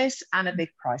promise and a big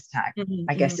price tag,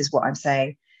 I guess is what I'm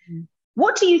saying.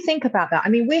 What do you think about that? I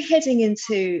mean, we're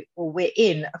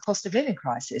in a cost of living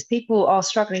crisis. People are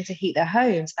struggling to heat their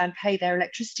homes and pay their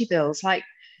electricity bills. Like,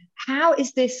 how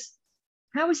is this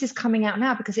coming out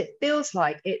now? Because it feels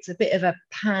like it's a bit of a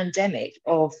pandemic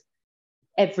of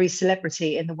every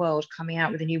celebrity in the world coming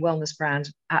out with a new wellness brand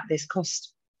at this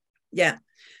cost. Yeah.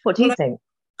 What do you think?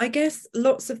 I guess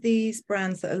lots of these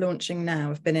brands that are launching now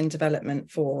have been in development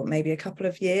for maybe a couple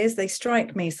of years. They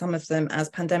strike me, some of them, as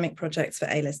pandemic projects for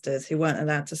A-listers who weren't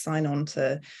allowed to sign on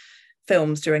to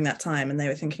films during that time, and they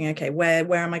were thinking, okay,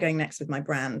 where am I going next with my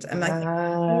brand? And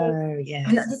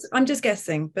I'm just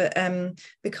guessing, but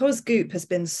because Goop has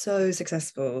been so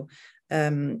successful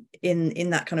in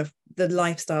that kind of the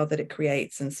lifestyle that it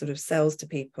creates and sort of sells to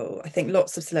people, I think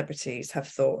lots of celebrities have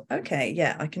thought, okay,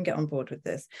 yeah, I can get on board with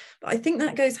this. But I think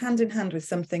that goes hand in hand with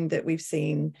something that we've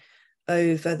seen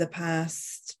over the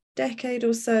past decade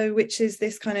or so, which is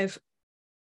this kind of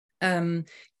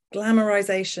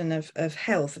glamorization of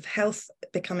health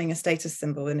becoming a status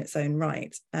symbol in its own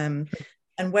right, and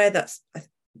where that's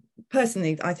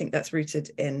personally, I think that's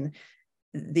rooted in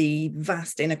the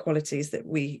vast inequalities that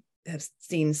we have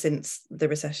seen since the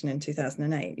recession in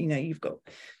 2008. You know, you've got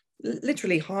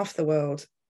literally half the world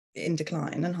in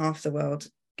decline and half the world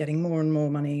getting more and more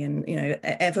money, and, you know,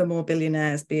 ever more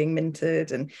billionaires being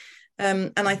minted. And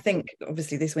I think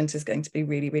obviously this winter is going to be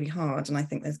really, really hard, and I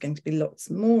think there's going to be lots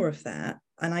more of that.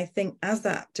 And I think as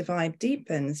that divide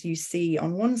deepens, you see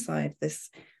on one side this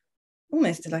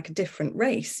almost like a different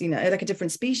race, you know, like a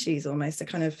different species, almost a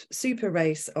kind of super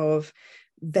race of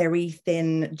very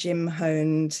thin, gym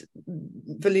honed,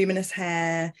 voluminous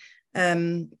hair,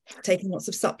 taking lots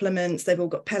of supplements. They've all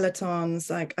got Pelotons.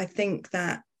 Like, I think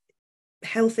that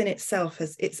health in itself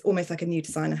it's almost like a new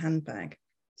designer handbag.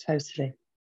 Totally,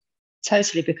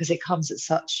 because it comes at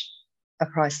such a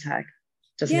price tag,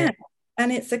 doesn't it?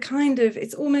 And it's a kind of,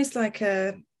 it's almost like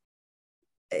I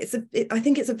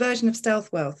think it's a version of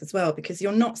stealth wealth as well, because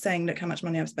you're not saying, look how much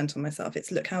money I've spent on myself.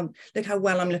 It's look how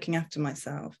well I'm looking after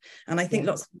myself. And I think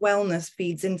lots of wellness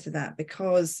feeds into that,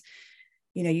 because,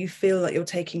 you know, you feel like you're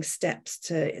taking steps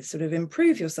to sort of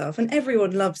improve yourself. And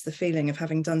everyone loves the feeling of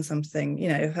having done something, you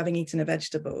know, having eaten a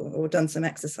vegetable or done some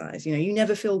exercise. You know, you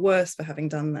never feel worse for having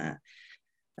done that.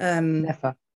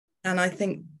 Never. And I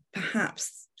think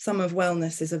perhaps some of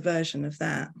wellness is a version of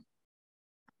that.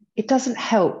 It doesn't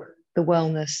help the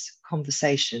wellness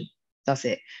conversation, does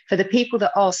it? For the people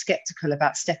that are skeptical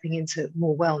about stepping into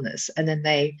more wellness, and then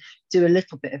they do a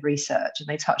little bit of research and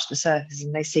they touch the surface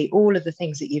and they see all of the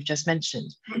things that you've just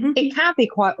mentioned, it can be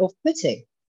quite off-putting.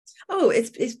 Oh,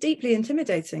 it's deeply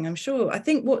intimidating, I'm sure. I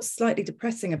think what's slightly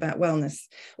depressing about wellness,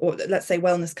 or let's say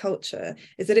wellness culture,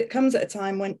 is that it comes at a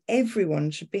time when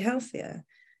everyone should be healthier.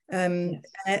 And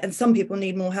some people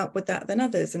need more help with that than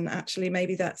others. And actually,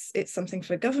 maybe it's something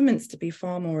for governments to be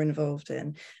far more involved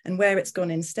in. And where it's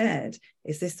gone instead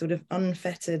is this sort of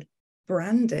unfettered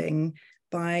branding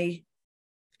by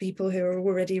people who are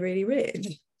already really rich.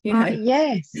 You know?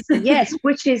 Yes,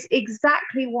 which is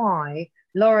exactly why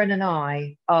Lauren and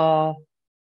I are,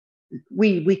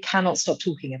 we cannot stop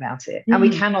talking about it, and we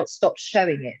cannot stop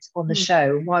showing it on the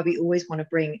show, and why we always want to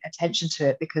bring attention to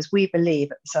it, because we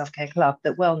believe at the Self-Care Club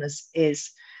that wellness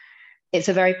it's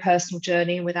a very personal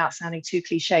journey, and without sounding too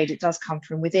cliched, it does come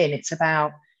from within. It's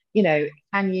about, you know,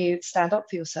 can you stand up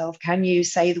for yourself? Can you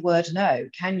say the word no?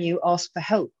 Can you ask for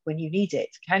help when you need it?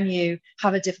 Can you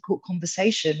have a difficult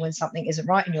conversation when something isn't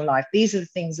right in your life? These are the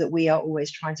things that we are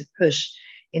always trying to push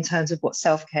in terms of what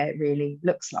self-care really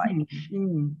looks like.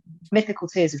 Mythical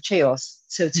tears of Chios.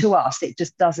 So to us, it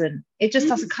just doesn't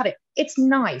cut it. It's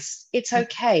nice, it's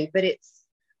okay, but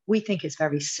we think it's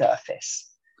very surface.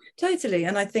 Totally.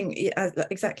 And I think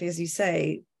exactly as you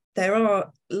say, there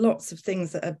are lots of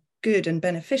things that are good and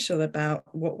beneficial about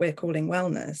what we're calling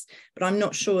wellness, but I'm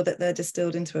not sure that they're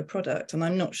distilled into a product, and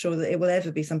I'm not sure that it will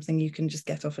ever be something you can just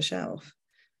get off a shelf.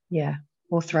 Yeah,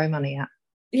 or throw money at.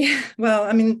 Yeah, well,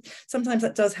 I mean, sometimes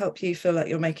that does help you feel like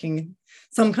you're making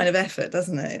some kind of effort,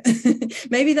 doesn't it?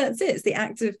 Maybe that's it. It's the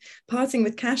act of parting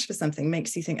with cash for something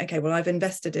makes you think, okay, well, I've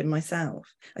invested in myself.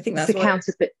 I think that's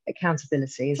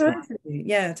accountability, isn't it?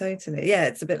 Yeah, totally. Yeah,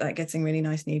 it's a bit like getting really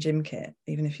nice new gym kit.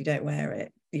 Even if you don't wear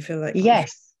it, you feel like...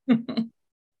 Yes.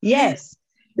 Yes.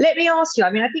 Let me ask you, I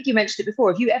mean, I think you mentioned it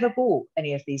before. Have you ever bought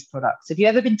any of these products? Have you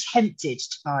ever been tempted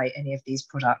to buy any of these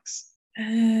products?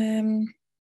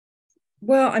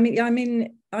 Well, I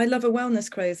mean, I love a wellness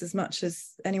craze as much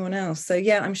as anyone else. So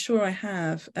yeah, I'm sure I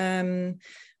have.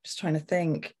 Just trying to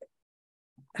think.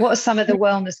 What are some of the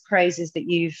wellness crazes that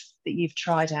you've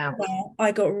tried out? Well,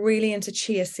 I got really into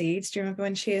chia seeds. Do you remember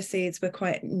when chia seeds were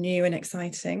quite new and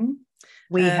exciting?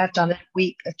 We have done a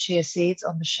week of chia seeds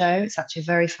on the show. It's actually a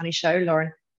very funny show.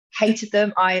 Lauren hated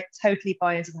them. I totally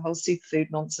buy into the whole superfood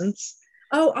nonsense.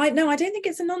 Oh, I don't think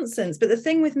it's a nonsense. But the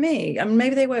thing with me, I mean,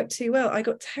 maybe they work too well. I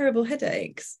got terrible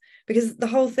headaches because the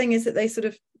whole thing is that they sort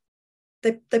of,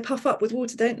 they puff up with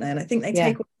water, don't they? And I think they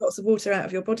take lots of water out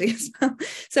of your body as well.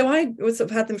 So I sort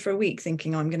of had them for a week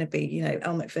thinking, I'm going to be, you know,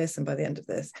 Elle Macpherson by the end of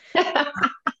this.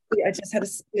 I just had a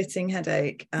splitting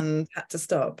headache and had to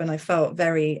stop, and I felt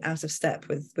very out of step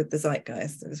with the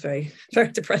zeitgeist. It was very,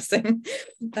 very depressing.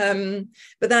 But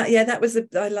that was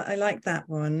I liked that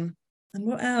one. And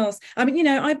what else? I mean, you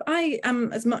know, I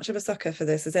am as much of a sucker for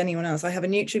this as anyone else. I have a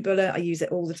NutriBullet. I use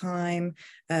it all the time.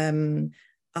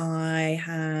 I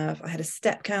had a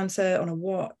step counter on a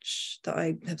watch that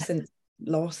I have since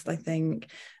lost, I think.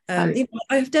 You know,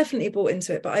 I have definitely bought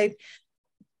into it, but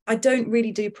I don't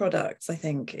really do products, I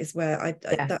think, is where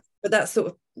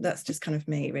that's just kind of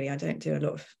me, really. I don't do a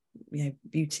lot of, you know,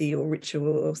 beauty or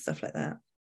ritual or stuff like that.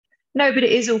 No, but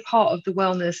it is all part of the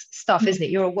wellness stuff, isn't it?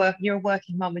 You're a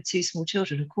working mum with 2 small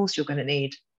children. Of course, you're going to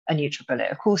need a NutriBullet.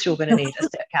 Of course, you're going to need a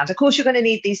step count. Of course, you're going to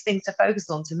need these things to focus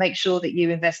on to make sure that you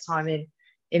invest time in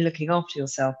looking after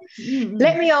yourself.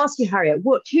 Let me ask you, Harriet,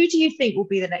 who do you think will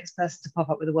be the next person to pop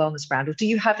up with a wellness brand? Or do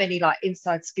you have any like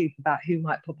inside scoop about who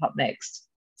might pop up next?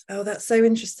 Oh, that's so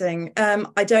interesting.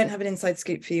 I don't have an inside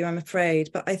scoop for you, I'm afraid.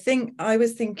 But I think I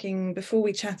was thinking before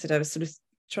we chatted, I was sort of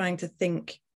trying to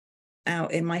think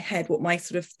out in my head what my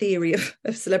sort of theory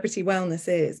of celebrity wellness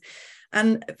is.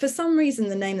 And for some reason,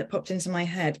 the name that popped into my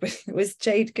head was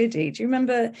Jade Goody. Do you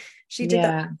remember she did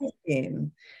that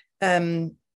perfume?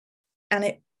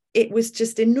 And it was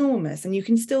just enormous, and you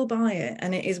can still buy it.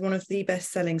 And it is one of the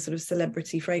best-selling sort of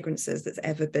celebrity fragrances that's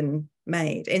ever been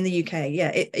made in the UK.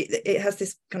 Yeah, it has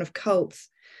this kind of cult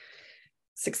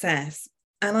success.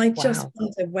 And I just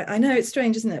wonder, I know it's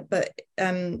strange, isn't it? But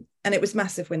and it was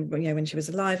massive when she was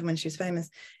alive and when she was famous.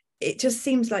 It just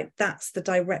seems like that's the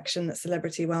direction that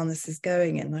celebrity wellness is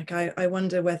going in. Like I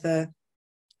wonder whether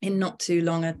in not too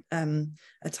long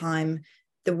a time,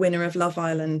 the winner of Love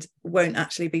Island won't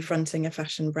actually be fronting a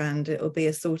fashion brand. It'll be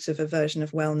a sort of a version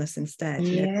of wellness instead.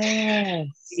 Yes.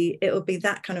 It'll be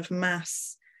that kind of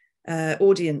mass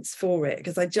audience for it,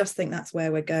 because I just think that's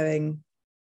where we're going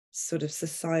sort of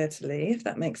societally, if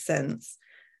that makes sense.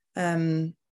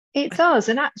 It does.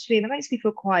 And actually, that makes me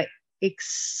feel quite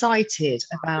excited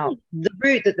about the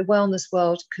route that the wellness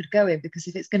world could go in, because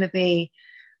if it's going to be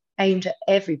aimed at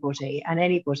everybody and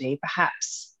anybody,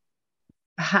 perhaps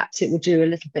it will do a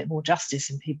little bit more justice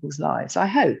in people's lives, I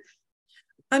hope.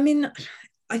 I mean,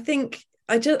 I think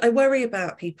I worry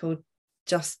about people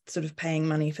just sort of paying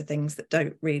money for things that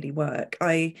don't really work.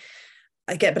 I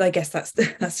guess that's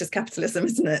just capitalism,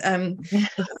 isn't it?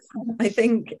 I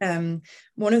think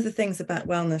one of the things about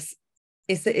wellness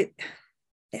is that it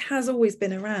has always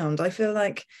been around. I feel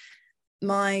like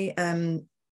my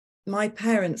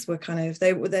parents were kind of,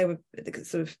 they were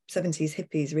sort of 70s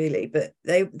hippies really, but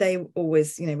they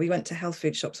always, we went to health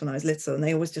food shops when I was little, and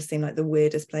they always just seemed like the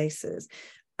weirdest places.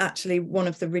 Actually, one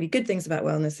of the really good things about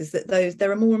wellness is that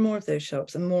there are more and more of those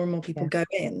shops, and more people go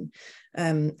in,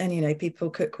 and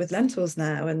people cook with lentils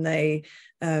now, and they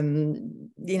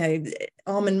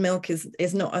almond milk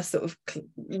is not a sort of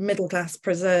middle class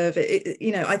preserve.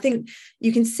 I think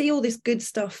you can see all this good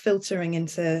stuff filtering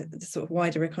into the sort of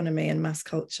wider economy and mass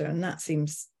culture, and that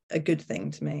seems a good thing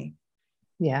to me.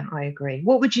 Yeah, I agree.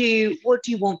 What do you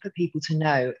want for people to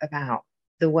know about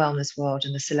the wellness world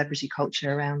and the celebrity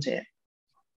culture around it?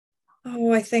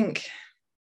 Oh, I think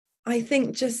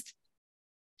just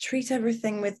treat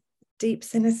everything with deep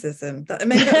cynicism. That's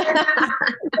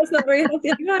not very healthy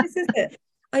advice, is it?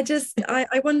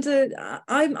 I wonder,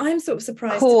 I'm sort of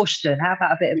surprised. Caution. How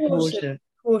about a bit of caution?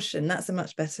 Caution, that's a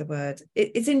much better word.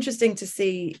 It's interesting to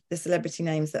see the celebrity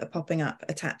names that are popping up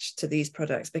attached to these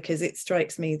products, because it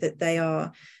strikes me that they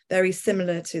are very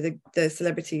similar to the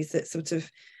celebrities that sort of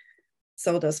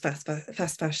sold us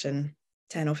fast fashion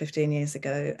 10 or 15 years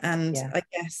ago. And I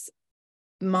guess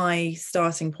my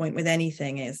starting point with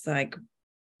anything is like,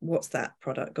 what's that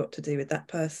product got to do with that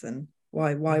person?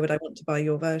 Why would I want to buy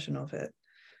your version of it?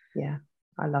 Yeah,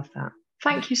 I love that.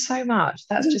 Thank you so much.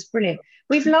 That's just brilliant.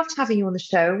 We've loved having you on the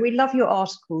show. We love your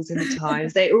articles in the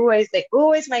Times. They always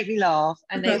make me laugh,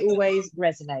 and they always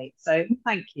resonate. So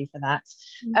thank you for that.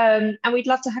 And we'd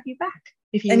love to have you back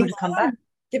if you want to come back.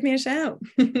 Give me a shout.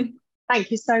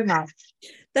 Thank you so much.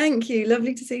 Thank you.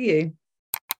 Lovely to see you.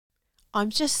 I'm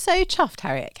just so chuffed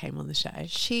Harriet came on the show.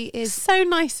 She is so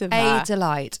nice of her. A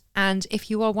delight. And if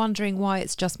you are wondering why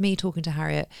it's just me talking to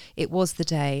Harriet, it was the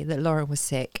day that Lauren was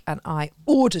sick and I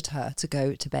ordered her to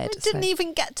go to bed. I didn't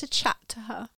even get to chat to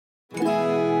her.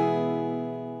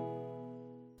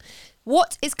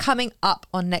 What is coming up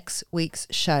on next week's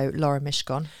show, Laura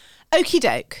Mishcon? Okie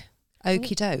doke.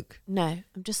 Okie doke. No,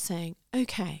 I'm just saying,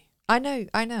 okay. I know.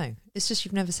 It's just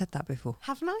you've never said that before.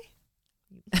 Haven't I?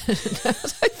 No, I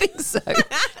don't think so.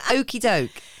 Okie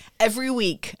doke. Every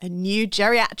week, a new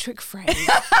geriatric phrase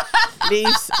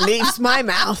leaves my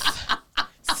mouth.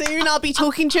 Soon I'll be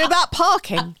talking to you about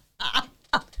parking.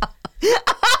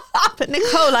 But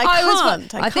Nicole, I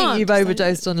can't. I think you've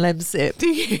overdosed on Lemsip. Do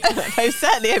you? I've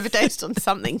certainly overdosed on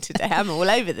something today. I'm all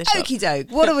over the shop. Okie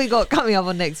doke. What have we got coming up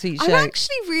on next week's show? I'm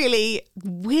actually really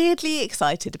weirdly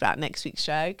excited about next week's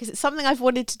show because it's something I've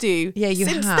wanted to do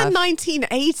since the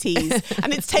 1980s.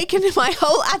 And it's taken my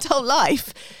whole adult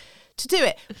life to do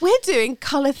it. We're doing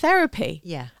colour therapy.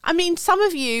 Yeah. I mean, some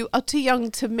of you are too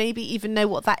young to maybe even know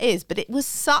what that is, but it was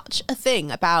such a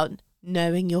thing about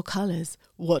knowing your colours.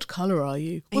 What colour are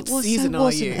you? What season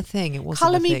are you? It wasn't a thing. It wasn't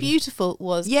Colour a Me thing. Beautiful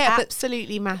was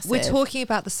absolutely massive. We're talking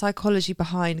about the psychology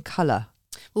behind colour.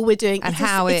 Well, we're doing And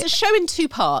it's a show in 2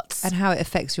 parts. And how it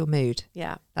affects your mood.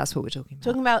 Yeah. That's what we're talking about.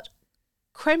 Talking about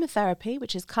chromotherapy,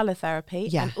 which is colour therapy,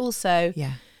 and also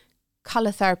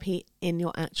colour therapy in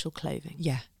your actual clothing.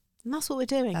 Yeah. And that's what we're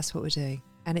doing. That's what we're doing.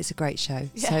 And it's a great show.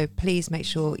 Yeah. So please make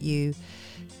sure you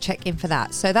check in for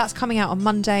that. So that's coming out on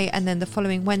Monday. And then the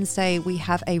following Wednesday, we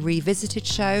have a revisited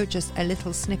show, just a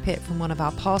little snippet from one of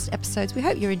our past episodes. We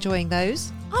hope you're enjoying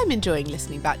those. I'm enjoying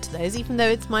listening back to those, even though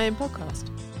it's my own podcast.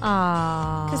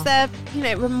 Ah. Because they're,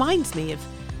 it reminds me of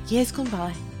years gone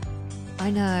by.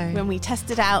 I know. When we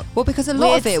tested out. Well, because a lot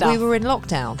weird of it, stuff. we were in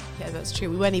lockdown. Yeah, that's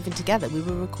true. We weren't even together. We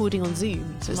were recording on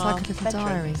Zoom. So it's like a little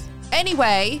diary.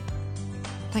 Anyway,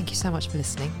 thank you so much for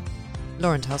listening.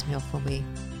 Lauren tells me off when we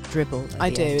dribble. I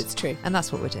do, it's true. And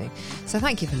that's what we're doing. So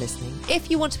thank you for listening.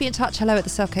 If you want to be in touch, hello at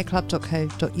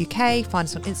theselfcareclub.co.uk. Find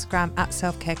us on Instagram at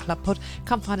selfcareclubpod.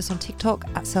 Come find us on TikTok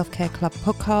at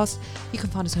selfcareclubpodcast. You can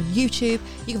find us on YouTube.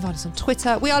 You can find us on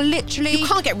Twitter. We are literally... You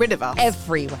can't get rid of us.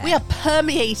 Everywhere. We are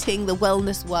permeating the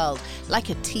wellness world like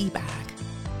a tea bag.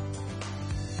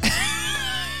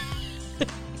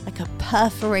 Like a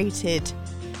perforated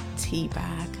tea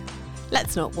bag.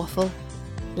 Let's not waffle.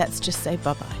 Let's just say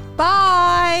bye-bye.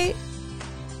 Bye.